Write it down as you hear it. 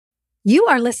You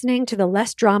are listening to the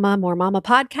Less Drama, More Mama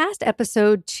podcast,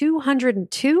 episode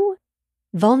 202,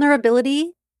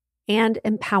 Vulnerability and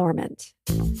Empowerment.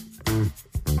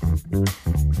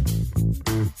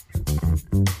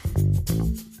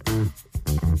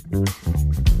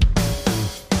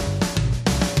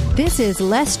 This is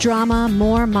Less Drama,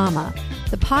 More Mama,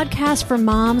 the podcast for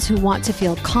moms who want to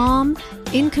feel calm,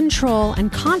 in control,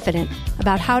 and confident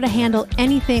about how to handle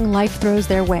anything life throws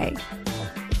their way.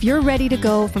 If you're ready to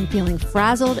go from feeling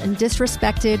frazzled and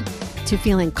disrespected to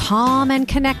feeling calm and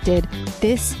connected,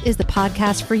 this is the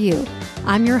podcast for you.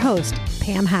 I'm your host,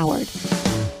 Pam Howard.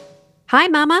 Hi,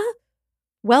 Mama.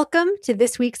 Welcome to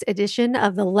this week's edition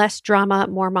of the Less Drama,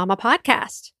 More Mama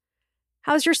podcast.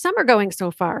 How's your summer going so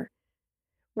far?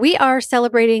 We are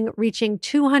celebrating reaching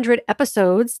 200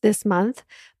 episodes this month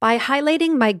by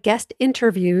highlighting my guest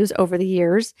interviews over the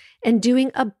years and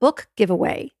doing a book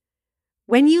giveaway.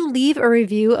 When you leave a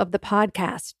review of the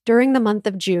podcast during the month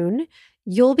of June,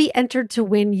 you'll be entered to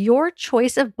win your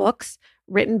choice of books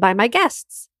written by my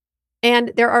guests.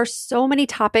 And there are so many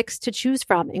topics to choose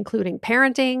from, including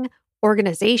parenting,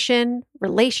 organization,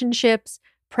 relationships,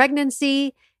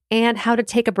 pregnancy, and how to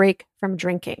take a break from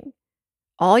drinking.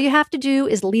 All you have to do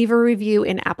is leave a review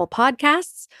in Apple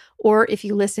Podcasts, or if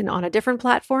you listen on a different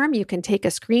platform, you can take a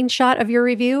screenshot of your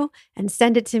review and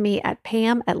send it to me at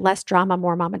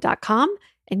pam@lessdramamoremama.com,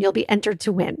 and you'll be entered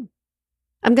to win.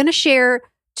 I'm going to share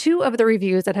two of the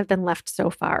reviews that have been left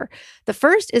so far. The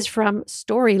first is from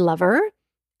Story Lover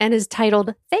and is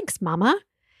titled, "Thanks, Mama."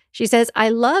 She says, "I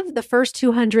love the first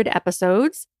 200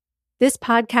 episodes. This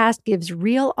podcast gives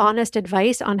real honest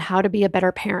advice on how to be a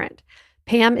better parent.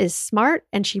 Pam is smart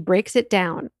and she breaks it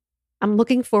down. I'm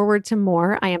looking forward to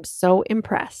more. I am so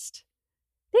impressed."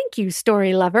 Thank you,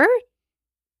 Story Lover.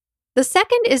 The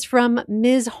second is from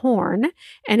Ms. Horn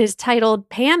and is titled,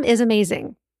 "Pam is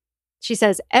Amazing." She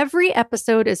says, "Every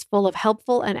episode is full of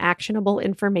helpful and actionable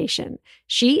information.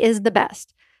 She is the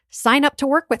best. Sign up to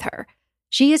work with her.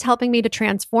 She is helping me to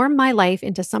transform my life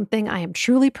into something I am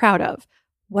truly proud of.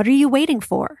 What are you waiting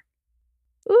for?"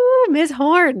 Ooh, Ms.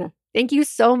 Horn. Thank you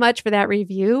so much for that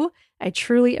review. I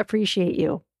truly appreciate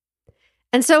you.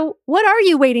 And so, what are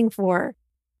you waiting for?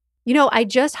 You know, I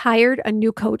just hired a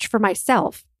new coach for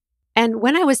myself. And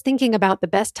when I was thinking about the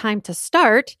best time to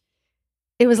start,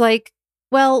 it was like,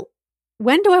 well,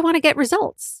 when do I want to get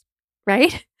results,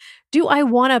 right? Do I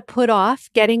want to put off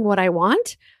getting what I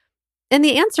want? And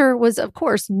the answer was, of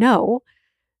course, no.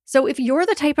 So if you're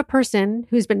the type of person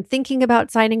who's been thinking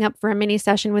about signing up for a mini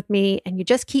session with me and you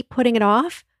just keep putting it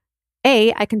off,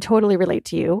 A, I can totally relate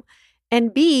to you.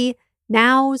 And B,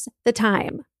 now's the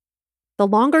time. The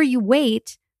longer you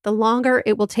wait, the longer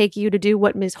it will take you to do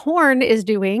what Ms. Horn is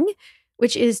doing,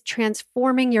 which is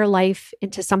transforming your life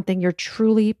into something you're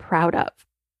truly proud of.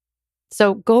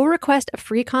 So go request a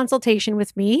free consultation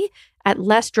with me at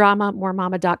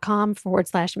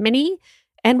lessdramamoremama.com/mini,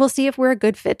 and we'll see if we're a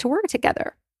good fit to work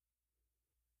together.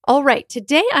 All right,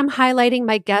 today I'm highlighting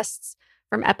my guests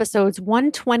from episodes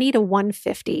 120 to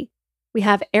 150. We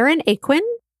have Erin Aquin,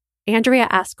 Andrea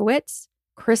Askowitz,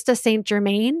 Krista St.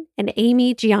 Germain, and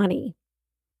Amy Gianni.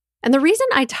 And the reason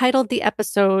I titled the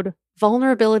episode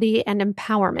Vulnerability and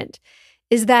Empowerment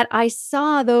is that I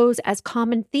saw those as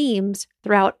common themes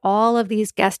throughout all of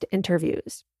these guest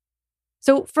interviews.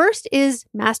 So first is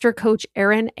Master Coach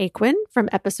Erin Aquin from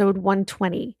episode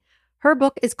 120. Her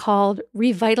book is called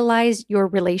Revitalize Your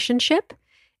Relationship.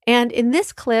 And in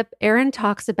this clip, Erin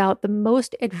talks about the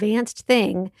most advanced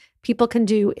thing people can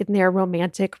do in their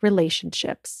romantic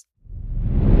relationships.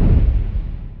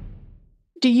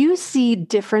 Do you see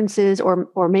differences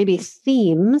or maybe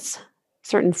themes,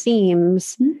 certain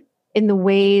themes, in the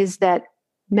ways that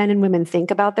men and women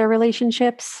think about their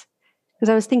relationships? Because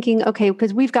I was thinking, okay,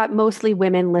 because we've got mostly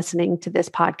women listening to this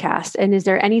podcast. And is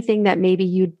there anything that maybe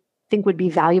you'd think would be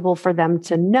valuable for them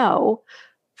to know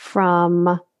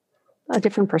from a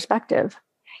different perspective?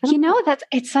 You know,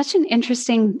 it's such an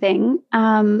interesting thing.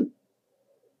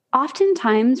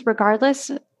 Oftentimes, regardless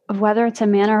of whether it's a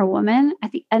man or a woman,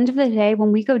 at the end of the day,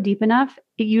 when we go deep enough,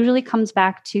 it usually comes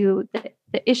back to the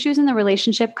issues in the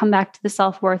relationship come back to the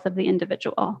self-worth of the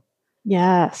individual.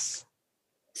 Yes.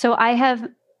 So I have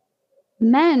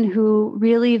men who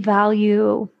really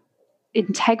value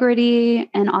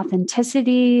integrity and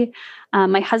authenticity.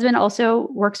 My husband also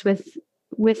works with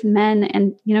men,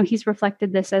 and you know, he's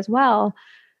reflected this as well.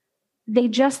 They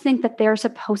just think that they're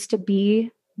supposed to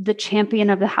be the champion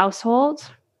of the household,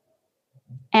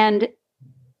 and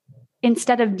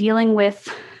instead of dealing with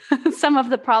some of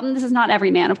the problem, this is not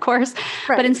every man, of course,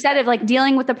 right, but instead of like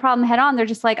dealing with the problem head on, they're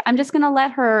just like, I'm just going to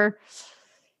let her,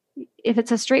 if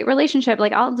it's a straight relationship,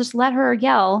 like I'll just let her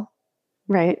yell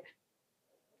Right.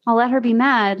 I'll let her be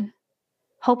mad,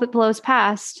 hope it blows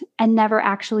past, and never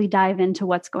actually dive into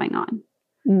what's going on.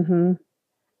 Mm-hmm.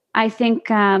 I think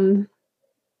at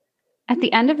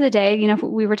the end of the day,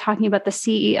 we were talking about the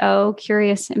CEO,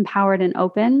 curious, empowered, and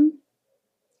open.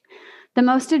 The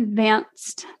most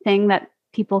advanced thing that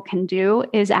people can do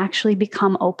is actually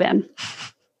become open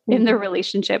in their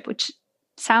relationship, which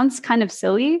sounds kind of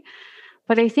silly.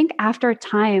 But I think after a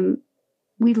time,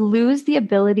 we lose the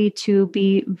ability to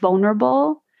be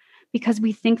vulnerable because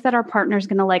we think that our partner is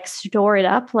going to like store it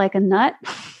up like a nut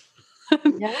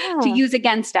to use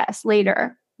against us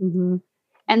later. Mm-hmm.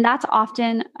 And that's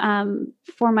often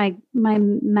for my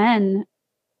men,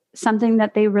 something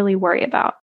that they really worry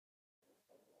about.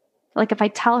 Like if I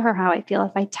tell her how I feel,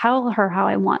 if I tell her how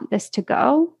I want this to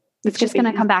go, it's just going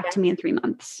to come back to me in 3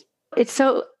 months. It's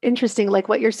so interesting. Like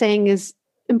what you're saying is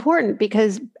important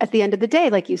because at the end of the day,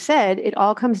 like you said, it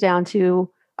all comes down to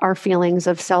our feelings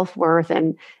of self-worth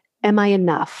and am I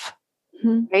enough?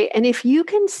 Mm-hmm. Right. And if you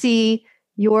can see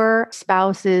your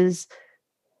spouse's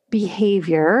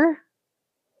behavior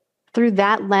through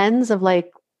that lens of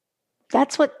like,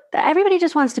 that's what everybody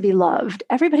just wants to be loved.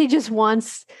 Everybody just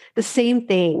wants the same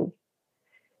thing.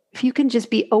 If you can just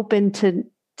be open to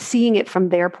seeing it from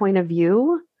their point of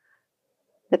view,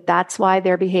 that's why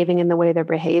they're behaving in the way they're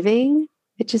behaving,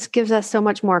 it just gives us so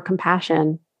much more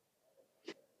compassion.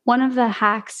 One of the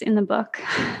hacks in the book,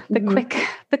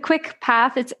 the quick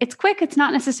path, it's quick, it's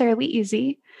not necessarily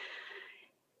easy,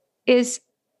 is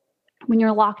when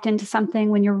you're locked into something,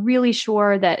 when you're really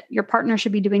sure that your partner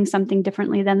should be doing something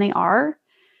differently than they are.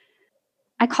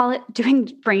 I call it doing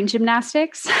brain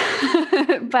gymnastics.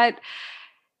 But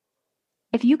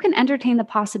if you can entertain the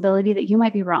possibility that you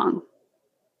might be wrong,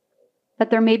 that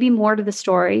there may be more to the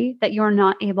story that you're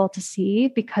not able to see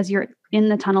because you're in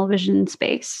the tunnel vision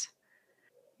space.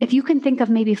 If you can think of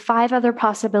maybe 5 other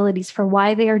possibilities for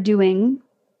why they are doing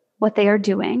what they are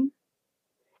doing,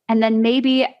 and then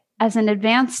maybe as an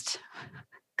advanced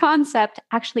concept,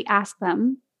 actually ask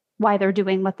them why they're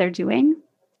doing what they're doing,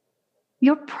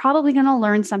 you're probably going to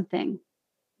learn something.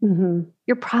 Mm-hmm.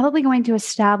 You're probably going to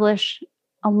establish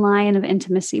a line of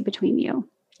intimacy between you.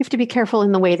 You have to be careful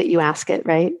in the way that you ask it,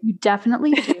 right? You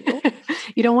definitely do.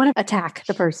 You don't want to attack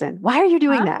the person. Why are you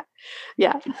doing that?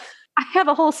 Yeah. I have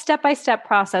a whole step-by-step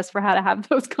process for how to have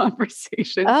those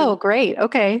conversations. Oh, great.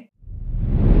 Okay.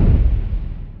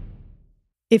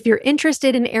 If you're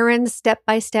interested in Erin's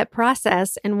step-by-step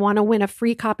process and want to win a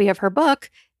free copy of her book,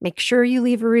 make sure you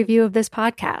leave a review of this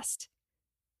podcast.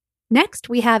 Next,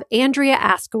 we have Andrea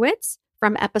Askowitz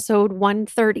from episode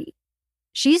 130.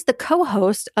 She's the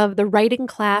co-host of the Writing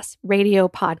Class radio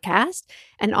podcast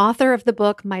and author of the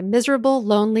book, My Miserable,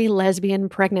 Lonely Lesbian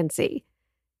Pregnancy.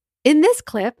 In this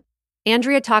clip,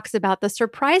 Andrea talks about the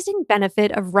surprising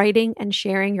benefit of writing and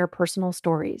sharing your personal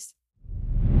stories.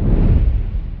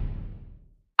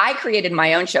 I created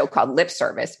my own show called Lip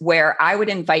Service, where I would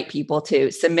invite people to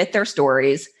submit their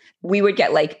stories. We would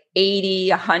get like 80,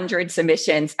 100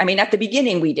 submissions. I mean, at the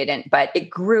beginning we didn't, but it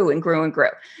grew and grew and grew.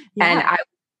 Yeah.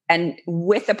 And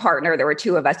with a partner, there were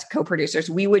 2 of us co-producers,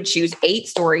 we would choose 8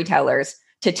 storytellers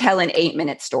to tell an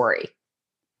 8-minute story.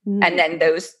 Mm. And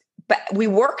then but we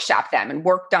workshopped them and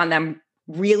worked on them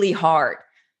really hard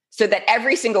so that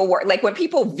every single word, like when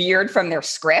people veered from their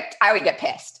script, I would get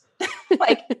pissed.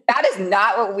 Like, that is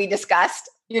not what we discussed,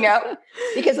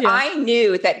 because I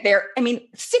knew that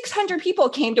 600 people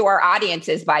came to our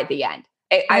audiences by the end.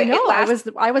 I know.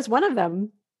 I was one of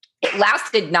them. It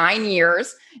lasted 9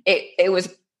 years. It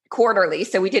was quarterly.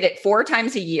 So we did it 4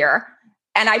 times a year.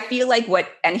 And I feel like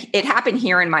and it happened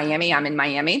here in Miami. I'm in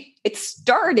Miami. It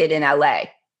started in LA.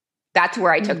 That's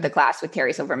where I took the class with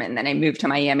Terry Silverman. And then I moved to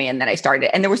Miami and then I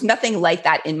started. And there was nothing like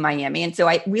that in Miami. And so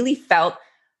I really felt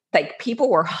like people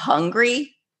were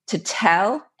hungry to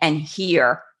tell and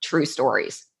hear true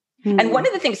stories. Mm. And one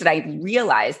of the things that I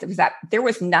realized was that there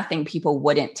was nothing people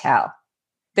wouldn't tell.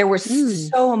 There was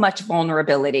so much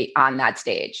vulnerability on that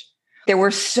stage. There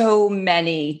were so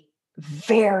many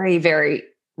very, very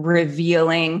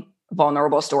revealing,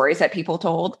 vulnerable stories that people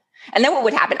told. And then what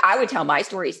would happen, I would tell my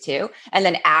stories too. And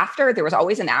then there was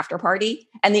always an after party.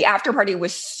 And the after party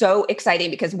was so exciting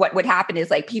because what would happen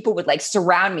is like people would like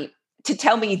surround me to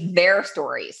tell me their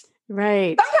stories.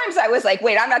 Right. Sometimes I was like,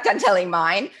 wait, I'm not done telling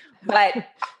mine. But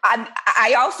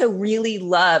I also really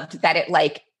loved that it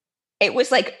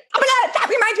was like, oh my God, that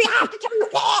reminds me, I have to tell you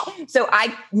that. So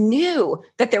I knew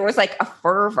that there was like a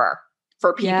fervor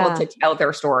for people to tell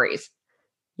their stories.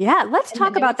 Yeah. Let's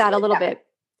talk about that a little bit,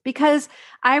 because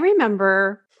I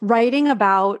remember writing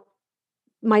about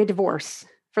my divorce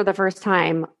for the first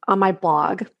time on my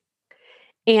blog.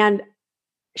 And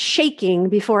shaking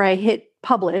before I hit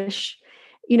publish,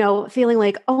 feeling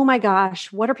like, oh my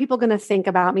gosh, what are people going to think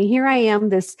about me? Here I am,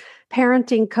 this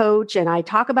parenting coach, and I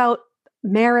talk about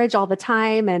marriage all the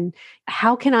time. And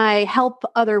how can I help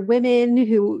other women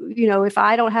who, if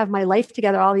I don't have my life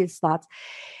together, all these thoughts.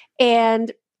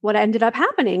 And what ended up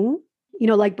happening,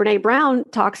 like Brene Brown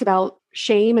talks about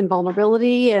shame and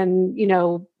vulnerability and,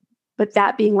 but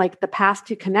that being like the path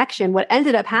to connection, what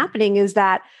ended up happening is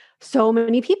that so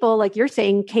many people, like you're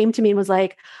saying, came to me and was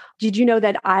like, did you know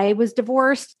that I was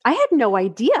divorced? I had no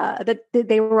idea that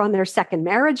they were on their second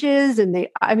marriages. And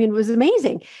it was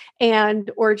amazing.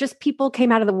 Or just people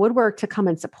came out of the woodwork to come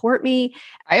and support me.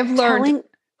 I've learned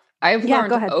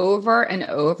over and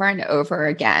over and over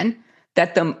again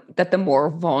that the more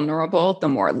vulnerable, the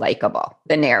more likable,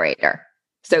 the narrator.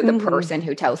 So the person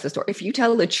who tells the story, if you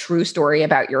tell a true story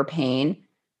about your pain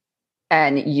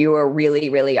and you are really,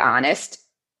 really honest,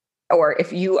 or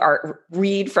if you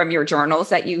read from your journals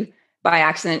that you by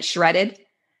accident shredded,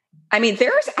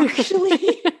 there's actually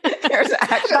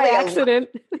by accident.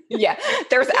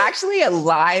 There's actually a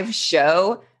live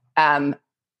show.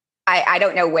 I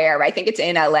don't know where. I think it's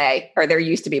in LA, or there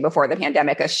used to be before the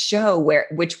pandemic, a show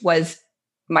which was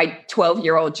my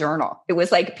 12-year-old journal. It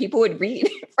was like people would read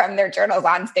from their journals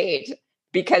on stage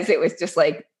because it was just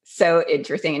like so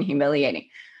interesting and humiliating.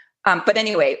 But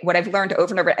anyway, what I've learned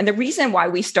over and over, and the reason why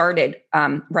we started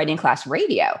Writing Class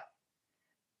Radio,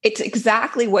 it's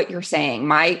exactly what you're saying.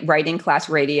 My Writing Class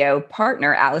Radio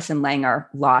partner, Allison Langer,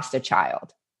 lost a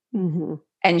child. Mm-hmm.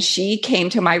 And she came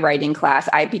to my writing class.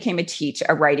 I became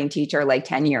a writing teacher like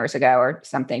 10 years ago or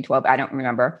something, 12, I don't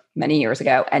remember, many years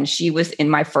ago. And she was in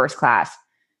my first class.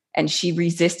 And she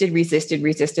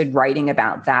resisted writing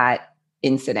about that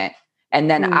incident. And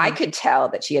then I could tell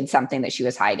that she had something that she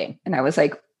was hiding. And I was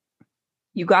like,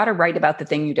 you got to write about the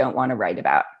thing you don't want to write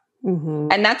about. Mm-hmm.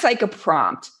 And that's like a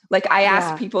prompt. Like I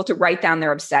ask people to write down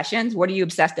their obsessions. What are you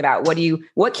obsessed about?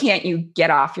 What can't you get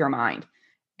off your mind?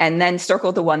 And then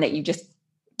circle the one that you just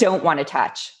don't want to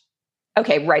touch.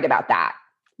 Okay, write about that.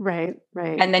 Right.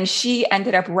 And then she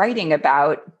ended up writing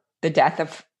about the death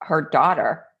of her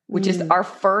daughter, which is our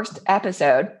first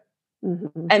episode.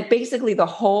 Mm-hmm. And basically the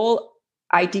whole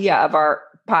idea of our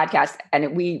podcast,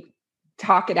 and we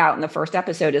talk it out in the first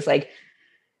episode, is like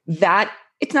that.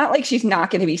 It's not like she's not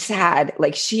going to be sad.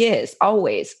 Like she is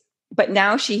always, but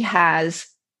now it's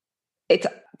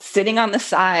sitting on the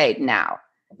side now.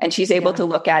 And she's able to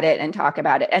look at it and talk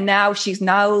about it. And now she's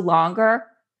no longer,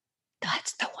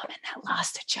 that's the woman that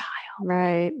lost a child.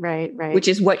 Right. Which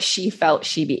is what she felt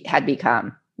she had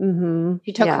become. Mm-hmm.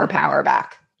 She took her power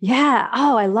back. Yeah.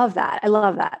 Oh, I love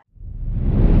that.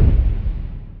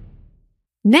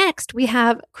 Next, we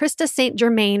have Krista St.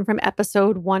 Germain from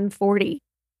episode 140.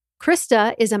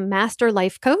 Krista is a master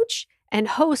life coach and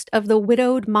host of the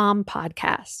Widowed Mom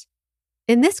podcast.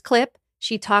 In this clip,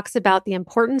 she talks about the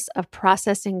importance of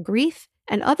processing grief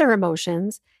and other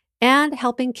emotions and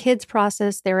helping kids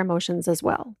process their emotions as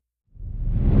well.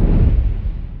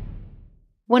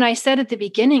 When I said at the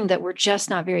beginning that we're just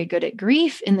not very good at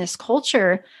grief in this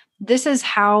culture, this is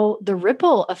how the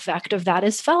ripple effect of that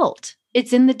is felt.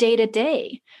 It's in the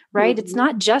day-to-day, right? Mm-hmm. It's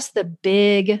not just the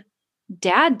big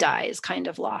dad dies kind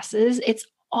of losses. It's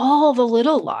all the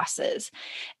little losses.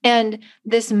 And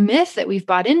this myth that we've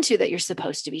bought into that you're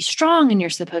supposed to be strong and you're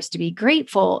supposed to be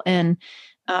grateful. And,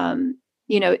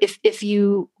 if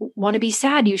you want to be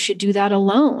sad, you should do that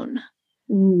alone.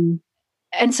 Mm.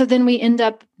 And so then we end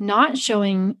up not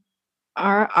showing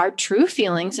our true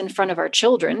feelings in front of our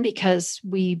children because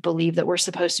we believe that we're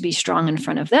supposed to be strong in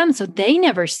front of them. So they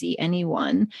never see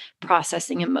anyone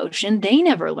processing emotion. They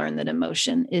never learn that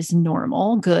emotion is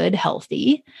normal, good,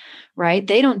 healthy, right?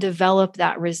 They don't develop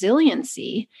that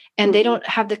resiliency and they don't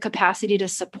have the capacity to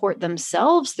support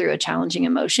themselves through a challenging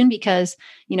emotion because,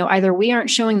 either we aren't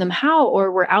showing them how,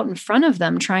 or we're out in front of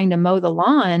them trying to mow the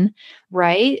lawn,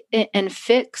 right? And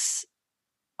fix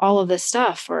all of this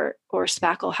stuff or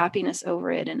spackle happiness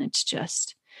over it. And it's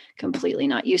just completely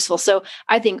not useful. So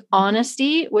I think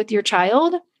honesty with your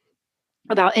child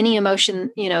about any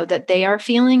emotion, that they are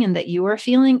feeling and that you are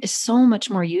feeling is so much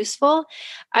more useful.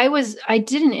 I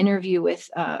did an interview with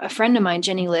a friend of mine,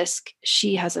 Jenny Lisk.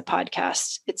 She has a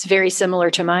podcast. It's very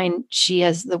similar to mine. She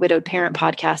has the Widowed Parent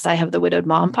podcast. I have the Widowed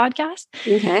Mom podcast.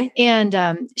 Okay.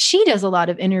 And she does a lot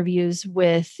of interviews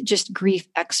with just grief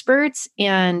experts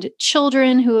and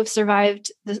children who have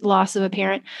survived the loss of a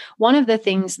parent. One of the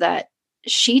things that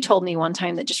she told me one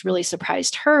time that just really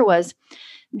surprised her was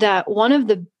that one of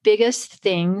the biggest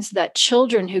things that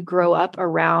children who grow up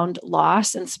around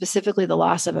loss, and specifically the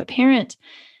loss of a parent,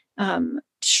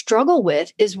 struggle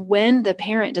with is when the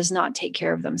parent does not take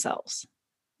care of themselves.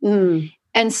 Mm.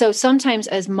 And so sometimes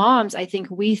as moms, I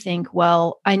think we think,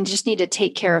 well, I just need to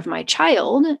take care of my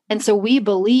child. And so we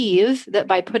believe that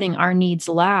by putting our needs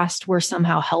last, we're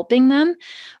somehow helping them.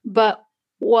 But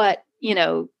what,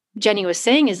 Jenny was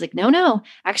saying is like, no.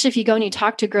 Actually, if you go and you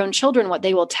talk to grown children, what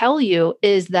they will tell you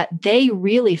is that they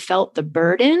really felt the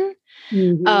burden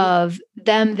of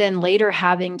them then later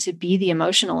having to be the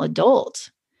emotional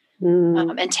adult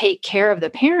and take care of the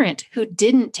parent who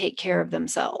didn't take care of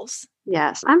themselves.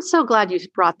 Yes. I'm so glad you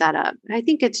brought that up. I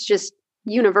think it's just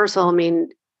universal. I mean,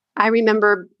 I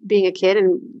remember being a kid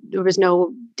and there was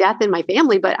no death in my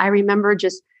family, but I remember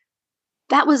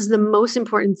that was the most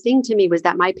important thing to me, was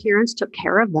that my parents took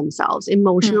care of themselves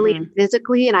emotionally and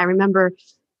physically. And I remember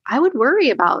I would worry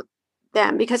about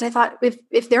them because I thought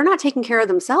if they're not taking care of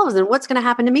themselves, then what's going to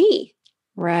happen to me?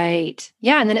 Right.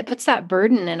 Yeah. And then it puts that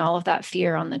burden and all of that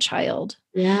fear on the child.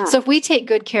 Yeah. So if we take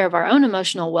good care of our own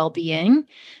emotional well-being,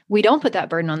 we don't put that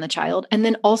burden on the child. And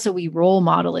then also we role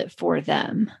model it for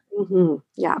them. Mm-hmm.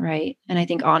 Yeah. Right. And I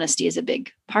think honesty is a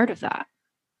big part of that.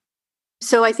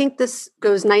 So I think this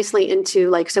goes nicely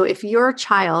into so if your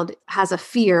child has a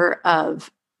fear of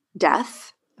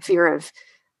death, fear of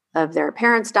their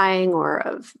parents dying or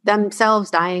of themselves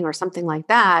dying or something like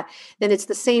that, then it's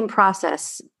the same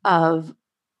process of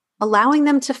allowing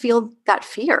them to feel that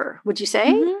fear. Would you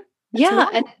say? Mm-hmm. Yeah.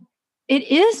 And it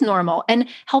is normal, and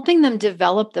helping them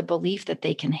develop the belief that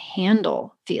they can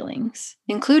handle feelings,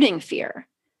 including fear.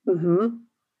 Mm-hmm.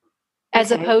 As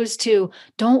opposed to,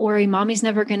 don't worry, mommy's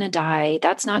never going to die.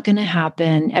 That's not going to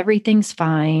happen. Everything's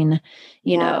fine,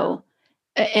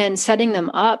 and setting them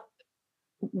up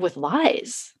with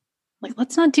lies. Like,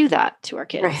 let's not do that to our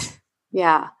kids. Right.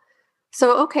 Yeah.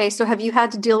 So have you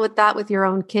had to deal with that with your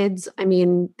own kids? I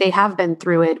mean, they have been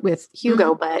through it with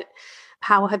Hugo, but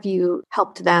how have you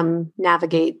helped them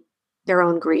navigate their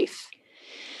own grief?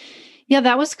 Yeah,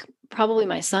 that was probably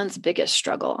my son's biggest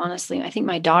struggle, honestly. I think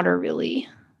my daughter really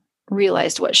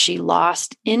realized what she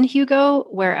lost in Hugo,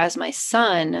 whereas my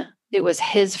son, it was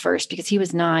his first, because he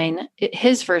was 9,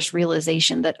 his first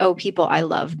realization that, people I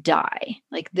love die.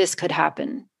 Like, this could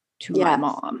happen to my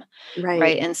mom.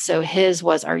 Right. And so his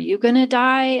was, are you going to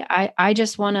die? I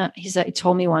just want to, he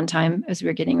told me one time as we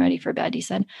were getting ready for bed, he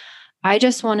said, I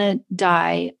just want to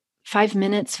die 5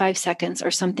 minutes, 5 seconds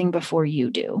or something before you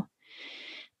do.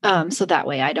 So that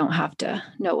way I don't have to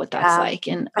know what that's like.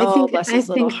 And I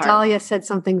think heart. Dahlia said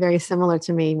something very similar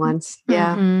to me once.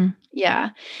 Yeah. Mm-hmm. Yeah.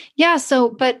 Yeah. So,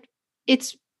 but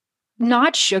it's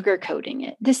not sugarcoating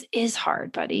it. This is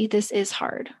hard, buddy. This is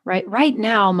hard, right? Right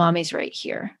now, mommy's right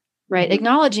here, right? Mm-hmm.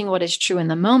 Acknowledging what is true in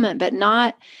the moment, but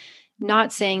not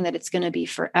saying that it's going to be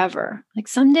forever. Like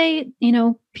someday,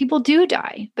 people do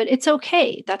die, but it's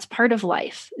okay. That's part of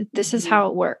life. This is how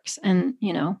it works. And,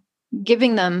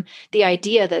 giving them the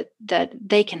idea that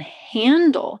they can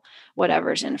handle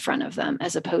whatever's in front of them,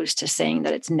 as opposed to saying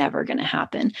that it's never going to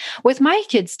happen. With my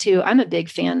kids too, I'm a big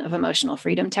fan of emotional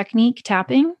freedom technique,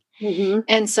 tapping. Mm-hmm.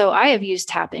 And so I have used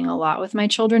tapping a lot with my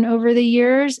children over the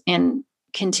years and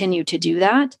continue to do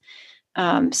that.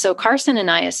 So Carson and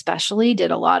I especially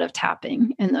did a lot of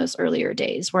tapping in those earlier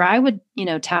days where I would,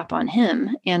 tap on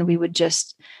him, and we would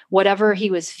just, whatever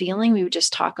he was feeling, we would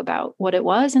just talk about what it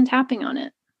was and tapping on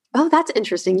it. Oh, that's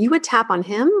interesting. You would tap on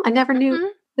him? I never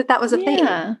knew that was a thing.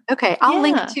 Okay. I'll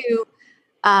link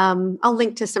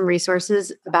to some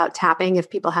resources about tapping if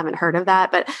people haven't heard of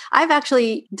that. But I've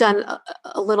actually done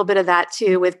a little bit of that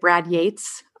too with Brad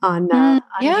Yates on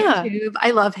YouTube.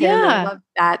 I love him. I love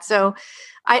that. So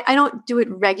I don't do it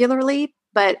regularly,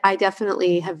 but I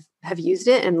definitely have used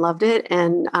it and loved it.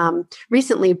 And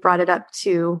recently brought it up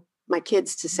to my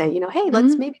kids to say, hey,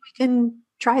 maybe we can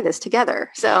try this together.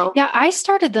 So yeah, I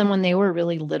started them when they were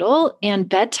really little, and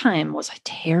bedtime was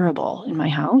terrible in my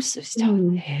house. It was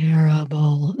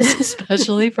terrible,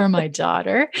 especially for my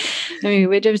daughter. I mean,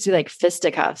 we'd just do like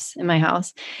fisticuffs in my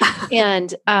house.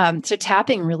 And so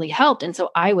tapping really helped. And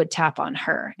so I would tap on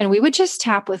her, and we would just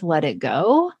tap with Let It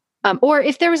Go. Or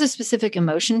if there was a specific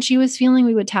emotion she was feeling,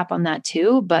 we would tap on that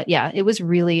too. But yeah, it was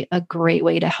really a great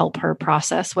way to help her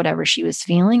process whatever she was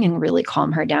feeling and really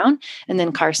calm her down. And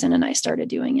then Carson and I started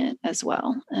doing it as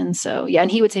well. And so, yeah, and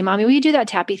he would say, Mommy, will you do that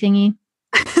tappy thingy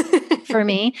for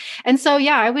me? And so,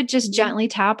 yeah, I would just gently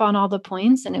tap on all the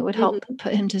points, and it would help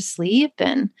put him to sleep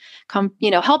and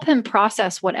help him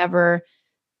process whatever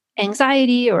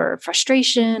anxiety or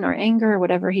frustration or anger or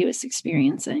whatever he was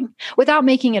experiencing without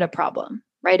making it a problem.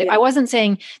 Right. Yeah. I wasn't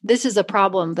saying this is a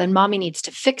problem, then mommy needs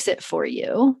to fix it for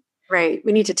you. Right.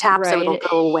 We need to tap so it'll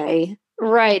go away.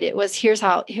 Right. It was here's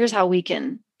how we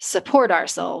can support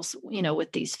ourselves,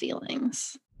 with these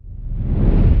feelings.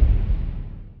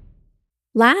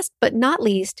 Last but not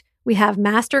least, we have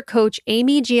Master Coach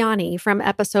Amy Gianni from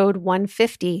episode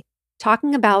 150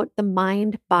 talking about the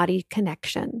mind-body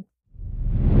connection.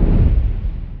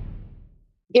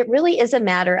 It really is a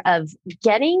matter of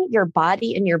getting your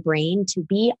body and your brain to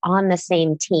be on the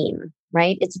same team,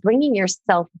 right? It's bringing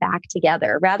yourself back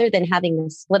together rather than having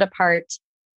this split apart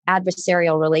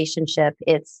adversarial relationship.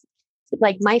 It's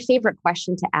like my favorite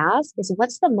question to ask is,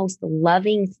 what's the most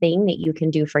loving thing that you can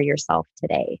do for yourself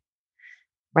today?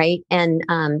 Right. And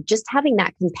just having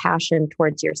that compassion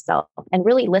towards yourself and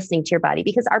really listening to your body,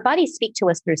 because our bodies speak to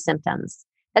us through symptoms.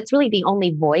 That's really the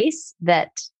only voice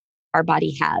that our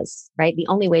body has, right? The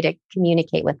only way to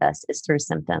communicate with us is through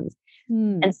symptoms.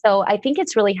 And so I think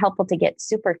it's really helpful to get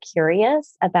super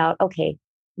curious about, okay,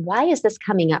 why is this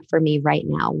coming up for me right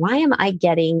now? Why am I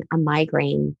getting a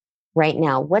migraine right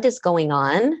now? What is going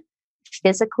on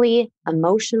physically,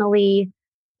 emotionally?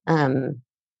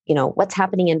 What's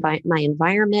happening in my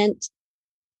environment?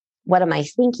 What am I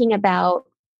thinking about?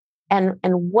 And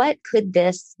what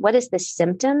is this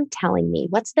symptom telling me?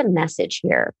 What's the message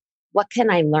here? What can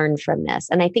I learn from this?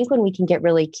 And I think when we can get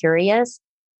really curious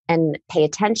and pay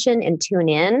attention and tune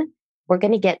in, we're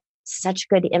going to get such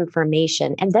good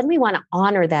information. And then we want to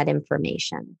honor that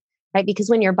information, right? Because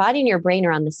when your body and your brain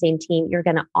are on the same team, you're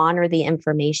going to honor the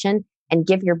information and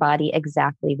give your body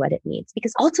exactly what it needs.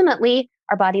 Because ultimately,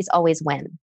 our bodies always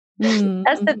win.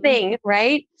 That's the thing,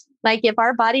 right? Like if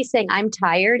our body's saying, I'm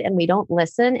tired, and we don't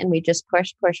listen and we just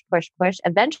push,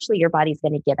 eventually your body's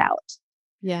going to give out.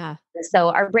 Yeah. So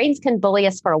our brains can bully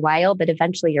us for a while, but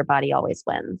eventually your body always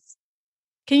wins.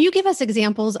 Can you give us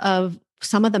examples of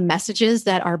some of the messages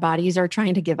that our bodies are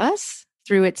trying to give us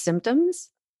through its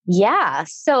symptoms? Yeah.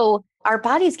 So our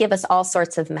bodies give us all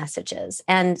sorts of messages.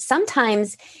 And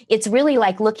sometimes it's really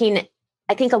like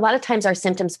I think a lot of times our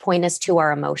symptoms point us to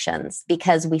our emotions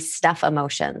because we stuff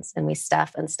emotions and we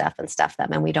stuff them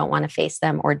and we don't want to face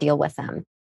them or deal with them.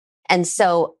 And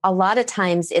so a lot of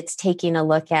times it's taking a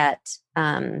look at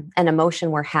an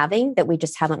emotion we're having that we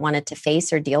just haven't wanted to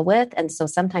face or deal with. And so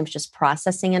sometimes just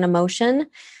processing an emotion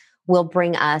will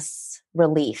bring us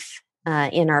relief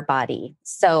in our body.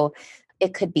 So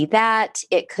it could be that,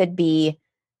 it could be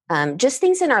just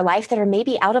things in our life that are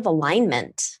maybe out of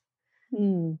alignment.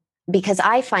 Because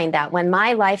I find that when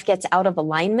my life gets out of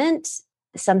alignment,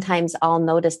 sometimes I'll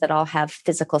notice that I'll have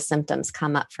physical symptoms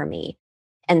come up for me.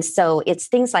 And so it's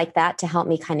things like that to help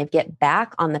me kind of get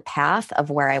back on the path of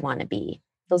where I want to be.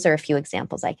 Those are a few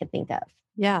examples I could think of.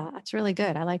 Yeah, that's really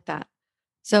good. I like that.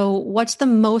 So what's the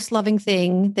most loving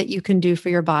thing that you can do for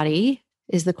your body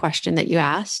is the question that you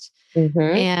asked.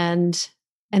 And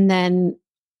then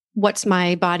what's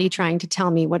my body trying to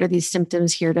tell me? What are these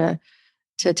symptoms here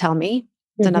to tell me?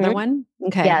 It's another one.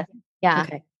 Okay. Yeah.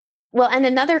 Okay. Well, and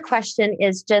another question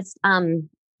is just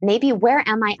maybe where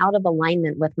am I out of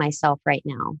alignment with myself right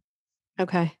now?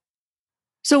 Okay.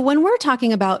 So when we're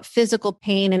talking about physical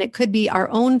pain, and it could be our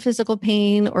own physical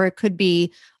pain, or it could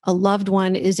be a loved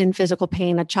one is in physical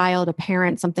pain, a child, a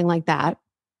parent, something like that.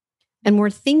 And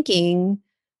we're thinking,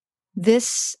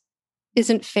 this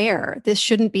isn't fair. This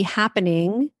shouldn't be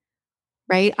happening,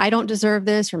 right? I don't deserve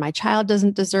this, or my child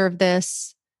doesn't deserve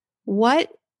this.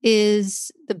 What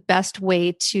is the best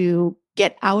way to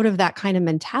get out of that kind of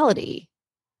mentality?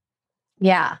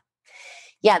 Yeah,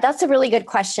 that's a really good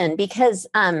question because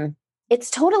it's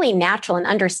totally natural and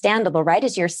understandable, right?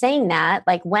 As you're saying that,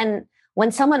 like when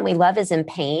someone we love is in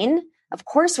pain, of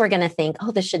course we're going to think,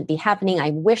 oh, this shouldn't be happening. I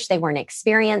wish they weren't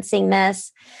experiencing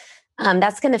this.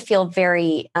 That's going to feel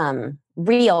very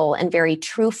real and very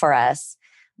true for us.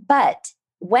 But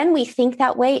when we think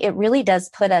that way, it really does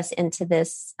put us into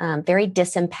this very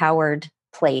disempowered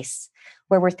place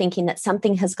where we're thinking that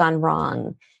something has gone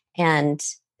wrong and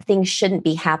things shouldn't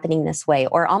be happening this way,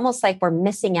 or almost like we're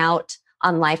missing out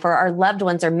on life, or our loved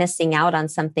ones are missing out on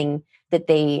something that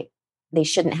they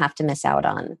shouldn't have to miss out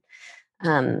on.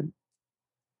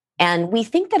 And we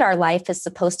think that our life is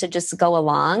supposed to just go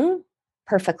along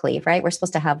perfectly, right? We're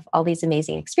supposed to have all these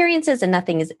amazing experiences and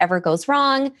nothing ever goes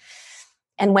wrong.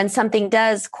 And when something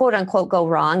does, quote unquote, go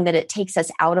wrong, that it takes us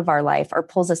out of our life or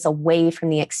pulls us away from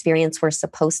the experience we're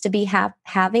supposed to be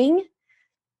having.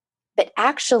 But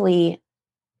actually,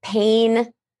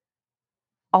 pain,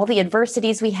 all the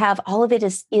adversities we have, all of it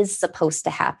is supposed to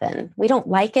happen. We don't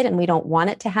like it and we don't want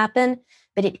it to happen,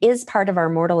 but it is part of our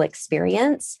mortal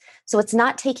experience. So it's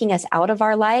not taking us out of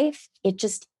our life. It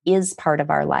just is part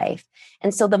of our life.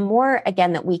 And so the more,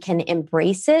 again, that we can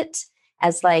embrace it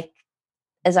as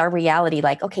our reality,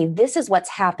 like, okay, this is what's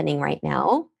happening right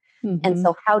now. And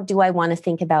so how do I want to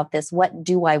think about this? What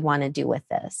do I want to do with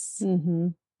this?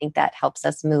 I think that helps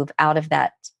us move out of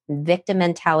that victim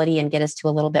mentality and get us to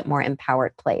a little bit more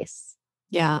empowered place.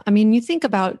 Yeah. I mean, you think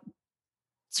about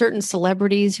certain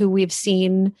celebrities who we've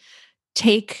seen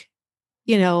take,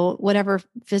 whatever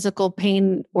physical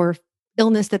pain or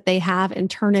illness that they have and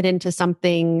turn it into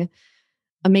something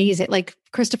amazing, like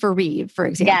Christopher Reeve, for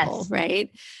example, Yes, right?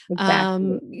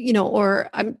 exactly. Or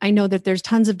I know that there's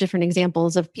tons of different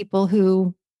examples of people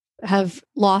who have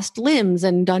lost limbs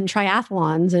and done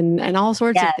triathlons and all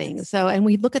sorts of things. So, and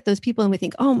we look at those people and we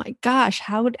think, oh my gosh,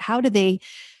 how do they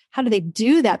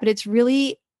do that? But it's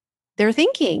really their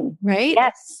thinking, right?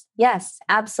 Yes,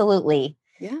 absolutely.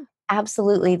 Yeah.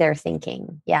 Absolutely their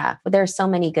thinking. Yeah. There's so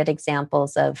many good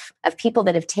examples of people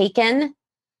that have taken,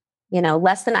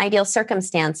 less than ideal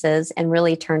circumstances and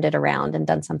really turned it around and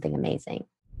done something amazing.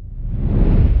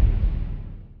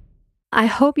 I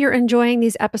hope you're enjoying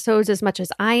these episodes as much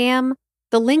as I am.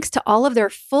 The links to all of their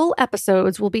full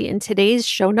episodes will be in today's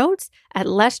show notes at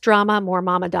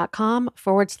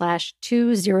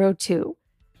lessdramamoremama.com/202.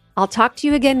 I'll talk to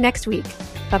you again next week.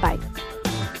 Bye-bye.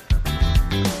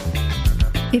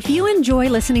 If you enjoy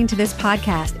listening to this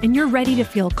podcast and you're ready to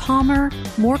feel calmer,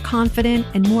 more confident,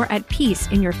 and more at peace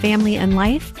in your family and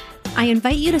life, I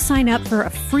invite you to sign up for a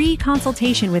free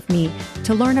consultation with me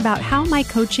to learn about how my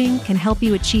coaching can help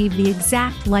you achieve the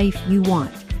exact life you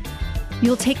want.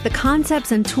 You'll take the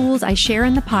concepts and tools I share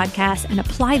in the podcast and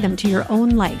apply them to your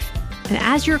own life. And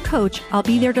as your coach, I'll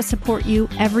be there to support you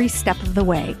every step of the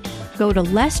way. Go to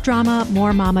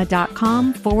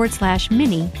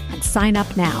lessdramamoremama.com/mini and sign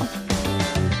up now.